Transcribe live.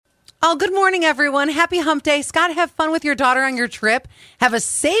Oh, good morning, everyone. Happy hump day. Scott, have fun with your daughter on your trip. Have a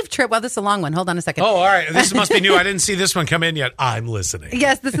safe trip. Well, this is a long one. Hold on a second. Oh, all right. This must be new. I didn't see this one come in yet. I'm listening.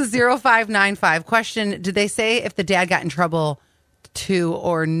 Yes, this is 0595. Question, did they say if the dad got in trouble to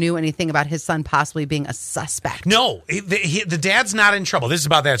or knew anything about his son possibly being a suspect? No, the dad's not in trouble. This is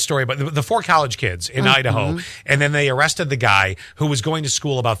about that story, but the four college kids in Idaho, and then they arrested the guy who was going to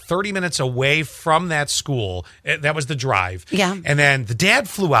school about 30 minutes away from that school. That was the drive. Yeah. And then the dad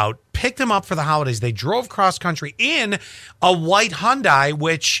flew out, picked him up for the holidays. They drove cross country in a white Hyundai,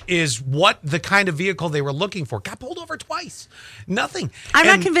 which is what the kind of vehicle they were looking for. Got pulled over twice. Nothing. I'm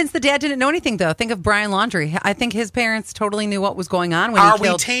not convinced the dad didn't know anything, though. Think of Brian Laundrie. I think his parents totally knew what was going on when he killed.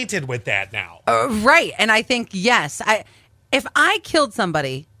 Are we tainted with that now? Right. And I think, yes. If I killed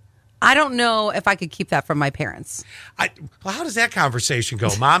somebody, I don't know if I could keep that from my parents. Well, how does that conversation go,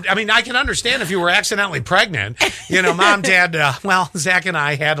 Mom? I mean, I can understand if you were accidentally pregnant. You know, Mom, Dad, Zach and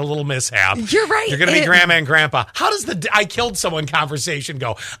I had a little mishap. You're right. You're going to be Grandma and Grandpa. How does the I killed someone conversation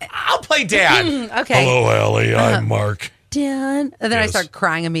go? I'll play Dad. Okay. Hello, Allie. I'm Mark. Dad. And then I Yes. start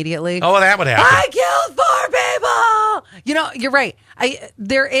crying immediately. Oh, that would happen. I killed 4 people. You know, you're right.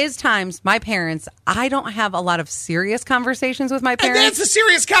 There is times my parents, I don't have a lot of serious conversations with my And parents. that's a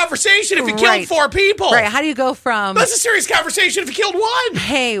serious conversation if you Right. killed 4 people. Right. How do you go from, That's a serious conversation if you killed 1.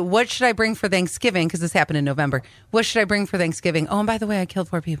 hey, what should I bring for Thanksgiving? Because this happened in November. What should I bring for Thanksgiving? Oh, and by the way, I killed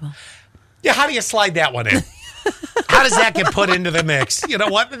 4 people. Yeah, how do you slide that one in? How does that get put into the mix? You know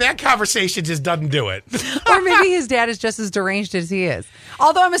what? That conversation just doesn't do it. Or maybe his dad is just as deranged as he is.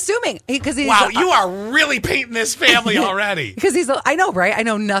 Although I'm assuming because he's Wow, you are really painting this family already. because I know, right? I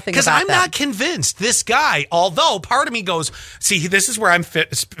know nothing about Because I'm that. not convinced this guy, although part of me goes, see, this is where I'm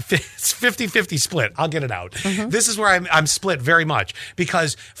it's 50-50 split. I'll get it out. This is where I'm split very much.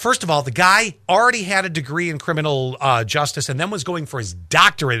 Because, first of all, the guy already had a degree in criminal justice and then was going for his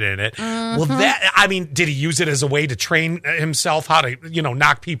doctorate in it. Well, did he use it as a way to train himself how to,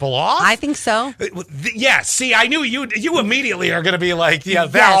 knock people off? I think so. Yeah, see, I knew you immediately are going to be like, yeah,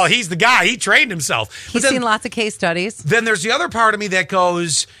 Val, Yes. he's the guy. He trained himself. He's seen lots of case studies. Then there's the other part of me that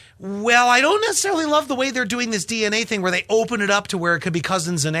goes, well, I don't necessarily love the way they're doing this DNA thing where they open it up to where it could be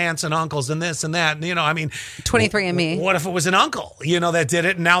cousins and aunts and uncles and this and that. And, 23andMe. What if it was an uncle, that did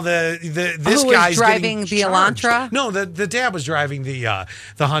it? And now this Who was guy's driving getting the charged. Elantra? No, the dad was driving the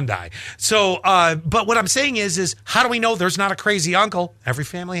Hyundai. So, but what I'm saying is how do we know there's not a crazy uncle? Every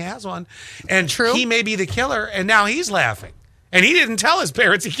family has one. And True. He may be the killer, and now he's laughing. And he didn't tell his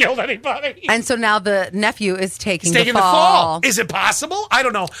parents he killed anybody. And so now the nephew is taking, He's taking the fall. Is it possible? I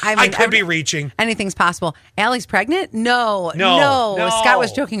don't know. I could be reaching. Anything's possible. Allie's pregnant? No. No. Scott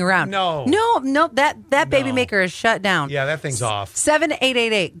was joking around. No. That baby maker is shut down. Yeah, that thing's off.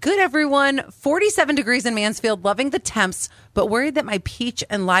 7888. Good, everyone. 47 degrees in Mansfield. Loving the temps, but worried that my peach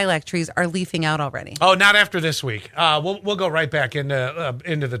and lilac trees are leafing out already. Oh, not after this week. We'll go right back into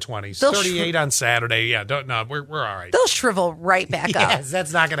the 20s. They'll 38 on Saturday. Yeah, we're all right. They'll shrivel right back up. Yes,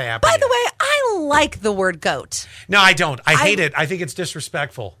 that's not going to happen. By the way, I like the word goat. No, I don't. I hate it. I think it's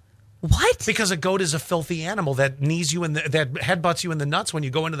disrespectful. What? Because a goat is a filthy animal that knees you that headbutts you in the nuts when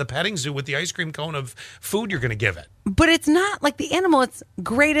you go into the petting zoo with the ice cream cone of food you're going to give it. But it's not like the animal. It's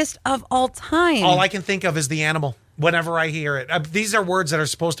greatest of all time. All I can think of is the animal whenever I hear it. These are words that are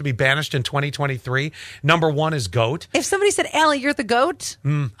supposed to be banished in 2023. Number 1 is goat. If somebody said, Allie, you're the goat.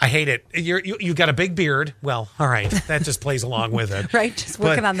 I hate it. You got a big beard. Well, all right. That just plays along with it. Right, just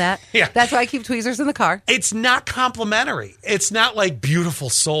working on that. Yeah. That's why I keep tweezers in the car. It's not complimentary. It's not like beautiful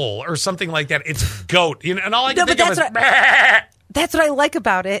soul or something like that. It's goat. And all I can think of is... That's what I like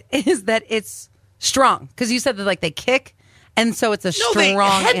about it, is that it's strong. Because you said that they kick, and so it's a strong... they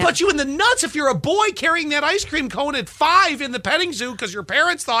headbutt you in the nuts if you're a boy carrying that ice cream cone at 5 in the petting zoo because your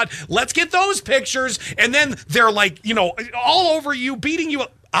parents thought, let's get those pictures. And then they're all over you, beating you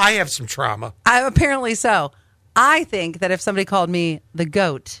up. I have some trauma. Apparently so. I think that if somebody called me the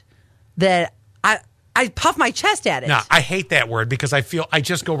goat, that I puff my chest at it. No, I hate that word because I feel I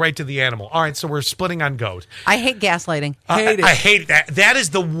just go right to the animal. All right, so we're splitting on goat. I hate gaslighting. I hate that. That is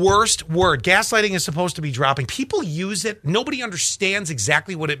the worst word. Gaslighting is supposed to be dropping. People use it. Nobody understands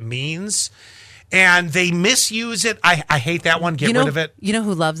exactly what it means, and they misuse it. I hate that one. Get rid of it. You know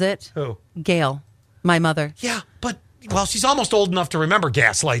who loves it? Who? Gail, my mother. Yeah, but... Well, she's almost old enough to remember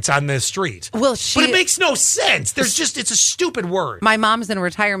gaslights on this street. Well, but it makes no sense. It's a stupid word. My mom's in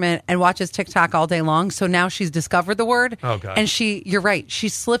retirement and watches TikTok all day long, so now she's discovered the word. Oh, God. And you're right, she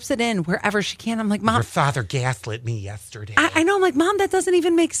slips it in wherever she can. I'm like, Mom. Your father gaslit me yesterday. I know. I'm like, Mom, that doesn't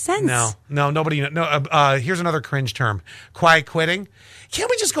even make sense. No, nobody. No. Here's another cringe term: quiet quitting. Can't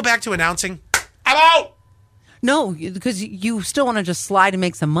we just go back to announcing? I'm out. No, because you still want to just slide and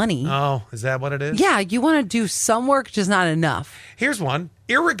make some money. Oh, is that what it is? Yeah, you want to do some work, just not enough. Here's one.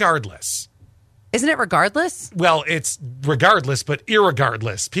 Irregardless. Isn't it regardless? Well, it's regardless, but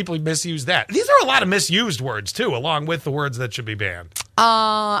irregardless. People misuse that. These are a lot of misused words, too, along with the words that should be banned.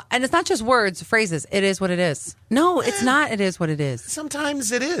 And it's not just words, phrases. It is what it is. No, it's not. It is what it is.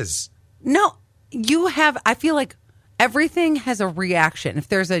 Sometimes it is. No, I feel like everything has a reaction. If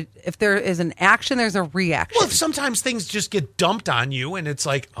there is an action, there's a reaction. Well, sometimes things just get dumped on you, and it's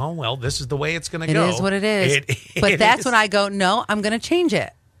like, oh, well, this is the way it's going to go. It is what it is. But that's when I go, no, I'm going to change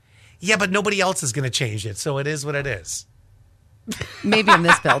it. Yeah, but nobody else is going to change it, so it is what it is. Maybe in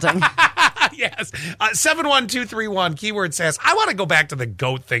this building. Yes. 71231, keyword says, I want to go back to the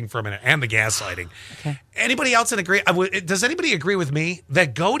goat thing for a minute and the gaslighting. Okay. Anybody else agree? Does anybody agree with me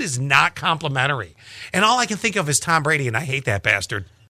that goat is not complimentary? And all I can think of is Tom Brady, and I hate that bastard.